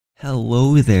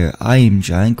Hello there, I am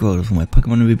GiantGrotle from my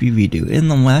Pokémon review video. In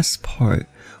the last part,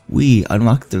 we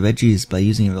unlocked the Redges by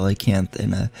using a Relicanth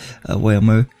and a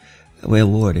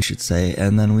Wailord, I should say,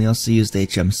 and then we also used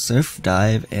HM Surf,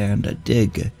 Dive, and a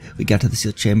Dig. We got to the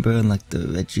sealed chamber and like the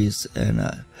Redges, and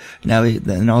now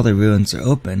all the ruins are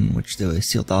open, which they were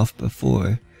sealed off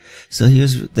before. So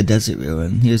here's the desert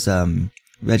ruin. Here's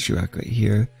Regirock right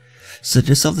here. So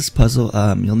to solve this puzzle,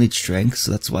 you'll need strength,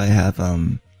 so that's why I have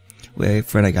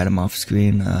when I got him off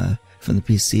screen from the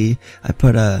PC, I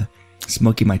put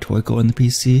Smokey my Torkoal in the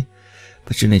PC,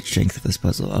 but you need strength for this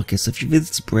puzzle. Okay, so if you read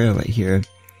this braille right here,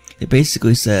 it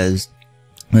basically says,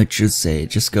 it should say,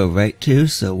 just go right 2,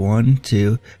 so 1,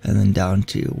 2, and then down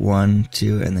 2, 1,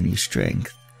 2, and then your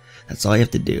strength. That's all you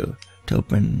have to do to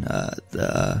open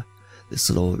this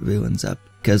little ruins up,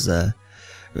 because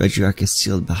Regirock is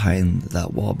sealed behind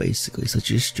that wall basically, so it's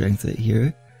your strength right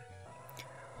here.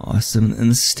 Awesome,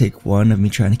 and this is take 1 of me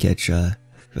trying to catch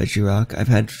Regirock. I've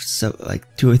had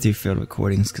like 2 or 3 failed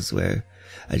recordings because where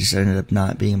I just ended up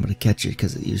not being able to catch it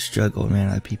because you struggle and ran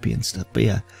out of PP and stuff. But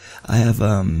yeah, I have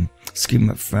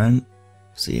Scream up front,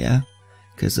 so yeah,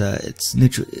 because it's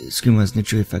neutral. Scream was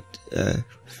neutrally effective.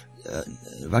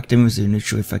 Rock damage is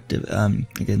neutrally effective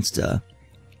against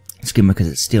Screamer because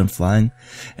it's steel and flying,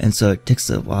 and so it takes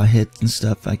a while hits and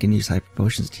stuff. I can use hyper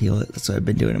potions to heal it. That's what I've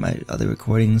been doing in my other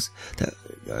recordings that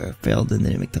failed and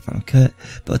didn't make the final cut.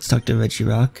 But let's talk to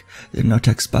Regirock. There's no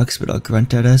text box, but I'll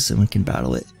grunt at us and we can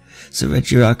battle it. So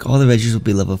Regirock, all the Reggies will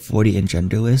be level 40 and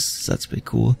genderless, so that's pretty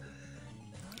cool.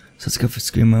 So let's go for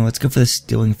Screamo. Let's go for the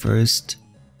stealing first.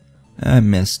 I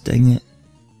missed, dang it.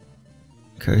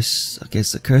 Curse. Okay,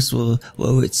 so Curse will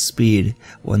lower its speed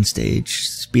 1 stage,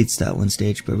 speed stat 1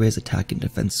 stage, but raise attack and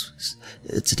defense.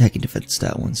 Its attack and defense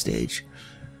stat 1 stage.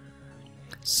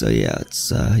 So yeah,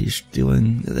 it's you're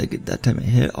stealing that time it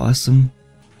hit, awesome.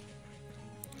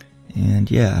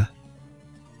 And yeah.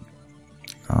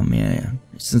 Oh man,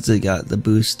 since it got the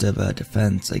boost of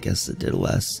defense, I guess it did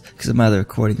less. Because in my other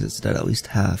recordings it's done at least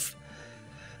half.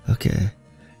 Okay.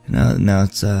 Now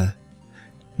it's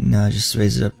now just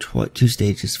raise it up 2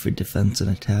 stages for defense and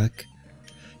attack.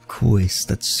 Of course,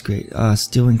 that's great.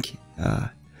 Stealing. I'm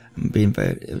being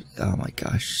very. Oh my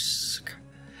gosh,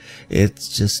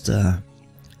 it's just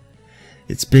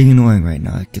it's being annoying right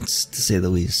now, to say the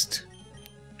least.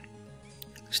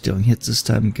 Stealing hits this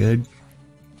time, good.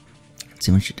 Let's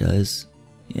see what she does.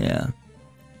 Yeah.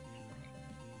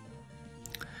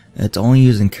 It's only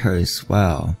using Curse.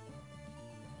 Wow.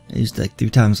 I used it like 3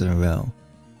 times in a row.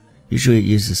 Usually it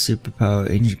uses superpower,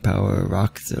 ancient power, or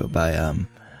rock throw by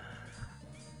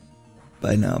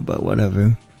now, but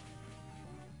whatever.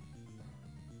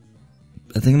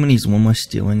 I think I'm gonna use one more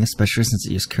stealing, especially since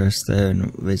it used Curse there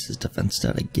and raises defense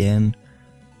stat again.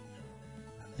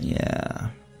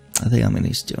 Yeah, I think I'm gonna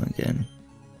use stealing again.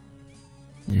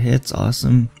 It hits,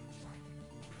 awesome.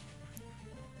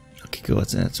 Okay, cool.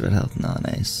 What's in its red health? No,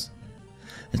 nice.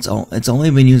 It's only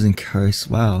been using Curse.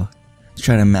 Wow. It's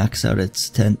trying to max out its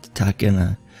 10th attack and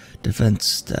a defense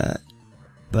stat,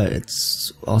 but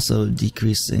it's also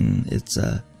decreasing its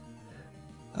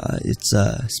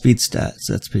speed stat,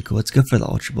 so that's pretty cool. Let's go for the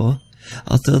Ultra Ball.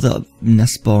 I'll throw the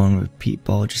Nest Ball and Repeat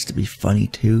Ball just to be funny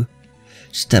too.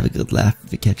 Just to have a good laugh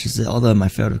if it catches it. Although in my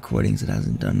failed recordings it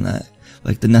hasn't done that.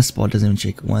 Like the Nest Ball doesn't even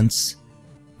shake once.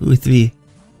 Ooh, 3.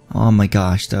 Oh my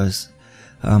gosh, that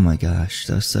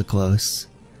was so close.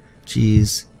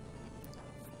 Jeez.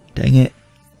 Dang it.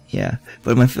 Yeah.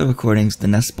 But in my failed recordings, the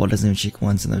Nest Ball doesn't even shake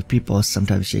once, and the Repeat Ball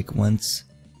sometimes shake once.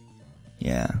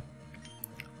 Yeah.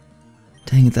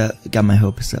 Dang it, that got my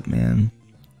hopes up, man.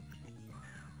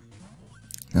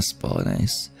 Nest Ball,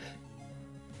 nice.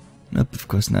 Nope, of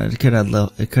course not. It could have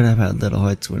had little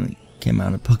hearts when it came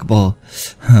out of Pokeball.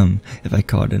 If I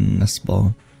caught it in a Nest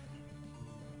Ball.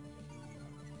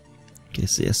 Okay,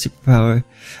 so yeah, superpower.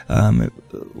 It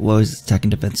lowers its attack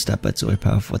and defense stat, but it's really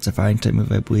powerful. It's a fighting type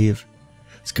move, I believe.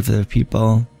 Let's go for the Repeat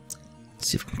Ball. Let's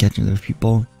see if we can catch the Repeat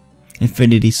Ball.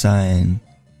 Infinity Sign.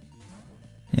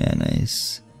 Yeah,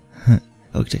 nice.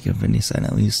 I'll take Infinity Sign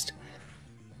at least.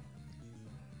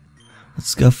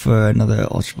 Let's go for another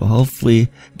Ultra Ball. Hopefully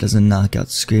it doesn't knock out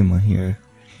Screamo here,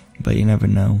 but you never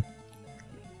know.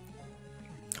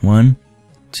 1,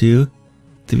 2,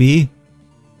 3.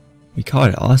 We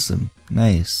caught it. Awesome.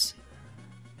 Nice.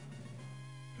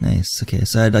 Nice. Okay,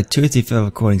 so I had like 2 or 3 failed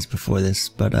recordings before this,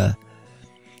 but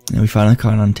and we finally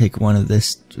caught on take 1 of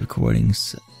this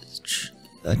recordings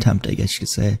attempt, I guess you could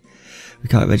say. We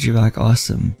caught Regirock.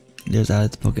 Awesome. There's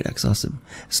added the Pokédex, awesome.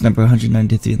 It's number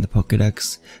 193 in the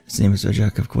Pokédex. Its name is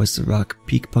Regirock, of course, the Rock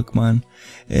Peak Pokemon.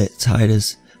 Its height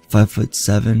is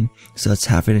 5'7", so that's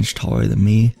half an inch taller than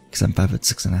me, because I'm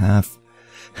 5'6.5".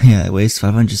 Yeah, it weighs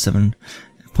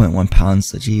 507.1 pounds,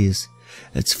 so geez.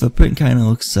 Its footprint kinda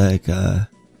looks like a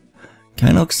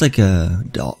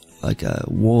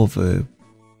wolf or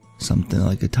something,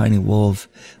 like a tiny wolf,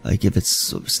 like if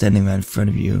it's standing right in front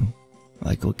of you,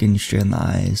 like looking you straight in the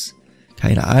eyes.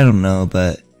 Kinda, I don't know,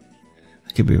 but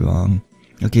I could be wrong.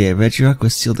 Okay, Regirock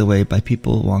was sealed away by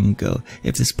people long ago.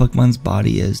 If this Pokemon's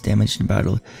body is damaged in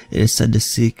battle, it is said to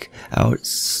seek out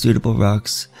suitable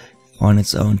rocks on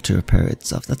its own to repair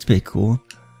itself. That's pretty cool.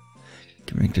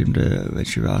 Connect him to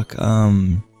Regirock.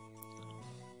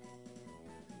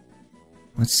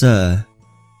 Let's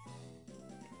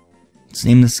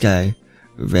name this guy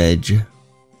Redge.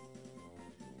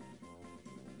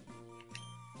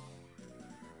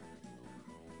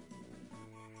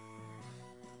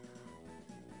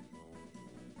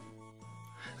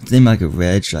 Let's name like a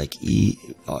Redge, like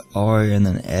E-R and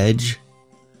then Edge.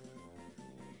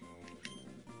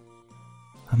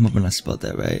 I'm hoping I spelled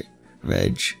that right.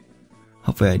 Redge.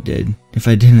 Hopefully I did. If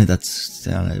I didn't, that's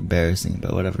sounded embarrassing,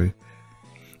 but whatever.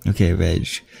 Okay,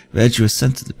 Redge. Redge was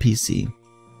sent to the PC.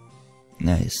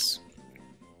 Nice.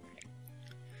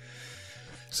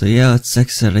 So yeah, let's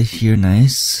exit out of here,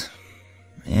 nice.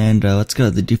 And let's go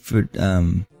to the different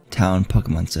town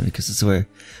Pokemon Center, because this is where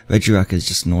Regirock is,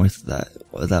 just north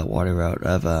of that water route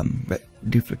of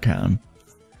Dewford Town.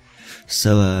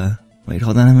 So wait,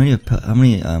 hold on. How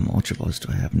many Ultra Balls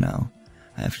do I have now?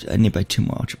 I need to buy 2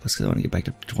 more Ultra Balls because I want to get back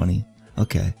up to 20.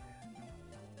 Okay.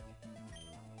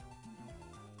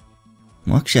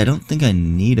 Well, actually, I don't think I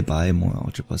need to buy more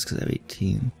Ultra Balls because I have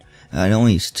 18. I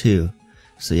only use 2.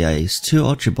 So yeah, I use 2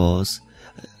 Ultra Balls,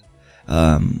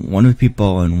 1 Repeat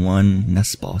Ball and 1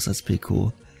 Nest Ball. So that's pretty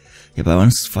cool. Yeah, but I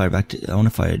want to fire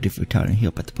to Dewford Town and heal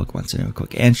up at the Pokemon Center real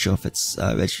quick and show if it's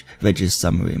Redge's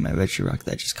summary, my Regirock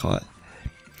that I just caught.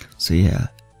 So yeah,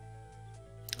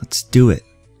 let's do it.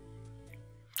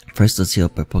 First, let's heal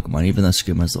up our Pokemon, even though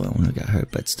Screamer's the only one who got hurt,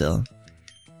 but still.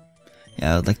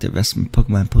 Yeah, I would like to rest my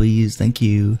Pokemon, please. Thank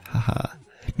you. Haha.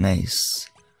 Nice.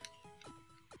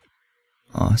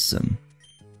 Awesome.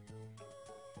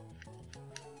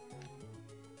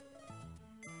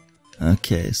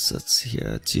 Okay, so let's see here.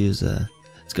 Let's use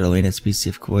let's go to Lane PC,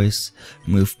 of course.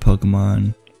 Move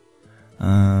Pokemon.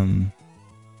 Let's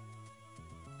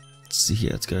see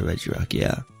here. Let's go to Regirock.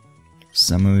 Yeah.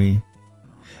 Summary.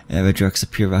 Regirock's a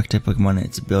pure rock type Pokemon, and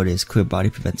its ability is Clear Body,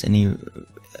 prevents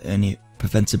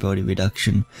prevents ability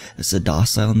reduction. It's a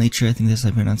docile nature. I think that's how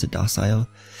I pronounce it, docile.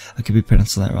 I could be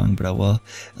pronouncing that wrong, but I will.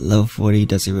 Level 40,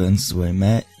 Desert Ruins is where I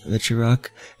met Regirock.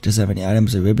 It doesn't have any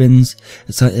items or ribbons.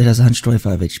 It has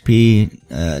 125 HP.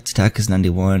 Its attack is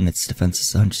 91. Its defense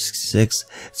is 166.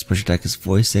 Its push attack is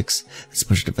 46. Its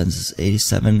push defense is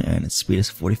 87, and its speed is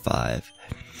 45.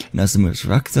 It knows the moves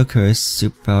Rock, Throw, Curse,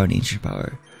 Superpower, and Ancient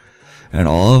Power. And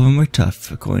all of them are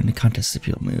tough, according to contest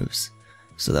appeal moves.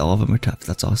 So all of them are tough.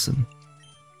 That's awesome.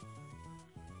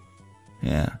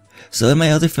 Yeah. So in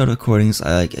my other field recordings,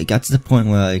 I got to the point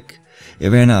where it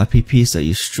ran out of PP, so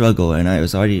you struggle, and I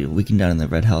was already weakened down in the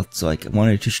red health. So 1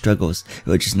 or 2 struggles, it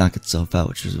would just knock itself out,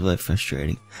 which was really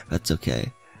frustrating. That's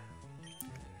okay.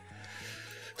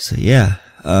 So yeah.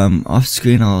 Off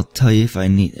screen, I'll tell you if I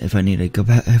need to go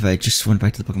back, if I just went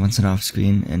back to the Pokemon Center off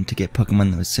screen and to get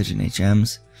Pokemon that was such an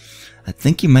HMs. I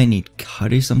think you might need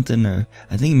Cut or something, or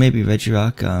I think maybe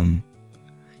Regirock,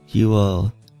 he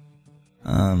will,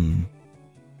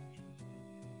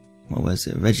 what was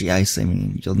it? Regice, I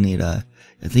mean, you'll need I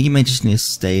think you might just need to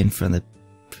stay in front of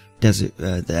the desert,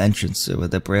 the entrance where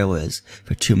the braille is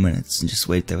for 2 minutes and just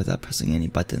wait there without pressing any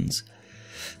buttons.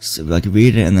 So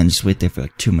read it and then just wait there for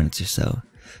 2 minutes or so.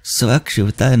 So actually,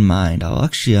 with that in mind, I'll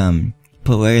actually,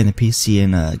 put Larry in the PC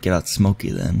and, get out Smokey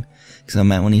then. Because I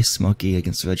might want to use Smokey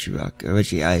against Regirock, or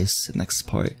Regice next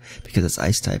part, because it's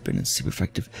Ice type and it's super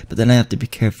effective. But then I have to be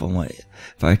careful on what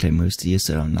Fire type moves to use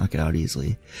so I don't knock it out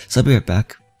easily. So I'll be right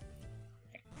back.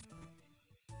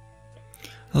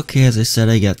 Okay, as I said,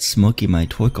 I got Smokey, my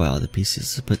Torkoal, out of the PC.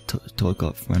 Let's put Torkoal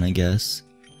up front, I guess.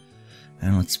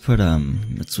 And let's put,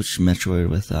 let's switch Metroid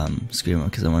with, Screamer,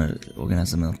 because I want to organize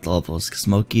them in levels. Because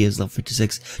Smokey is level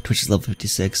 56, Twitch is level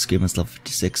 56, Screamer is level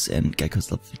 56, and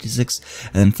Gecko's level 56.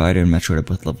 And then Fighter and Metroid are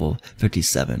both level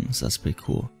 57, so that's pretty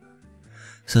cool.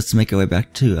 So let's make our way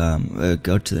back to,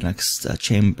 go to the next,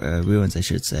 ruins, I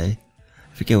should say.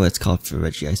 I forget what it's called for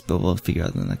Regice, but we'll figure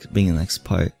out being the next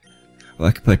part. Or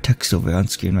I could put text over on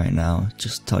screen right now,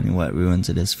 just telling you what ruins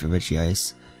it is for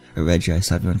Regice, or Regice,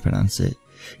 however you want to pronounce it.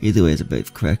 Either way is a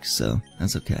bit correct, so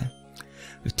that's okay.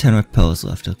 We have 10 repels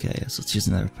left, okay, so let's use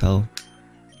another repel.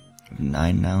 We have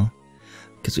 9 now,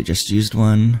 because we just used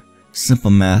one.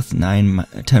 Simple math,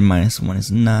 10 minus 1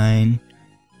 is 9.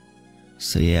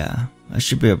 So yeah, I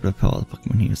should be able to pull all the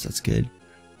Pokemon here, so that's good.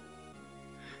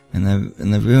 And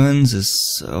the ruins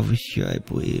is over here, I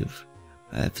believe.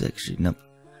 I have to actually, nope.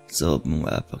 It's an open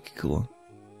web, okay, cool.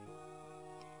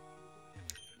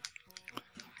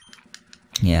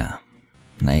 Yeah,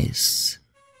 nice.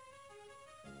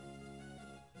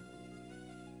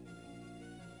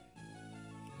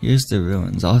 Here's the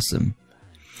ruins, awesome.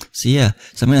 So yeah,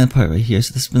 so I'm gonna end the part right here.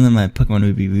 So this has been my Pokemon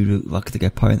Review Rock the Guy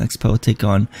part. Next part we'll take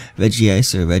on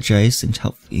Regice or Redge and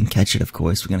help and catch it, of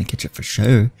course. We're gonna catch it for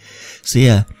sure. So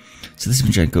yeah, so this has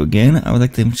been GiantGrotle again. I would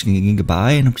like to wish you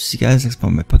goodbye, and hope to see you guys next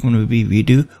part of my Pokemon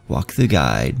Review Walk the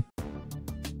Guide.